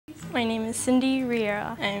My name is Cindie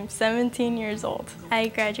Riera. I'm 17 years old. I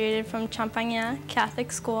graduated from Champagnat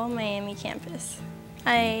Catholic School, Miami campus.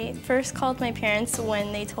 I first called my parents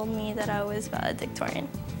when they told me that I was valedictorian.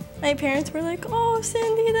 My parents were like, "Oh,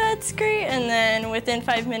 Cindie, that's great." And then within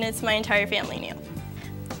 5 minutes, my entire family knew.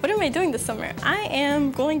 What am I doing this summer? I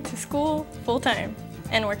am going to school full-time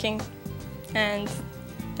and working, and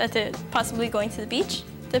that's it. Possibly going to the beach,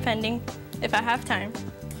 depending if I have time.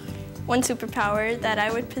 One superpower that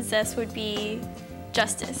I would possess would be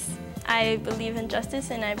justice. I believe in justice,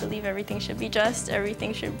 and I believe everything should be just.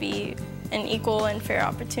 Everything should be an equal and fair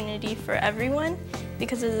opportunity for everyone,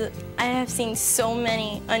 because I have seen so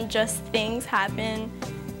many unjust things happen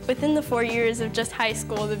within the 4 years of just high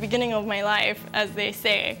school, the beginning of my life, as they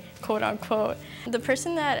say, quote unquote. The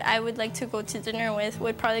person that I would like to go to dinner with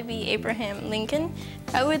would probably be Abraham Lincoln.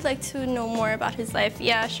 I would like to know more about his life.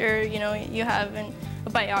 Yeah, sure, you know, you have a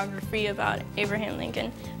biography about Abraham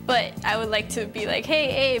Lincoln, but I would like to be like, "Hey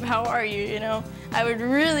Abe, how are you?" You know, I would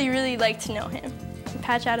really, really like to know him.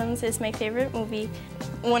 Patch Adams is my favorite movie.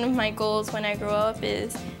 One of my goals when I grow up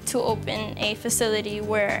is to open a facility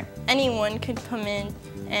where anyone could come in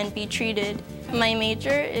and be treated. My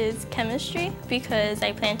major is chemistry because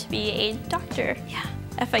I plan to be a doctor. Yeah,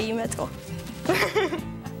 FIU med school.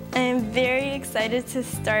 I am very excited to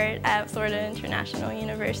start at Florida International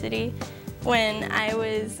University. When I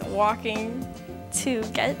was walking to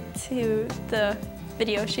get to the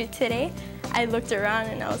video shoot today, I looked around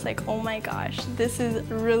and I was like, oh my gosh, this is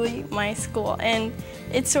really my school. And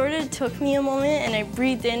it sort of took me a moment, and I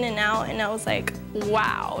breathed in and out, and I was like,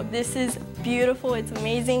 wow, this is beautiful, it's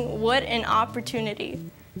amazing, what an opportunity.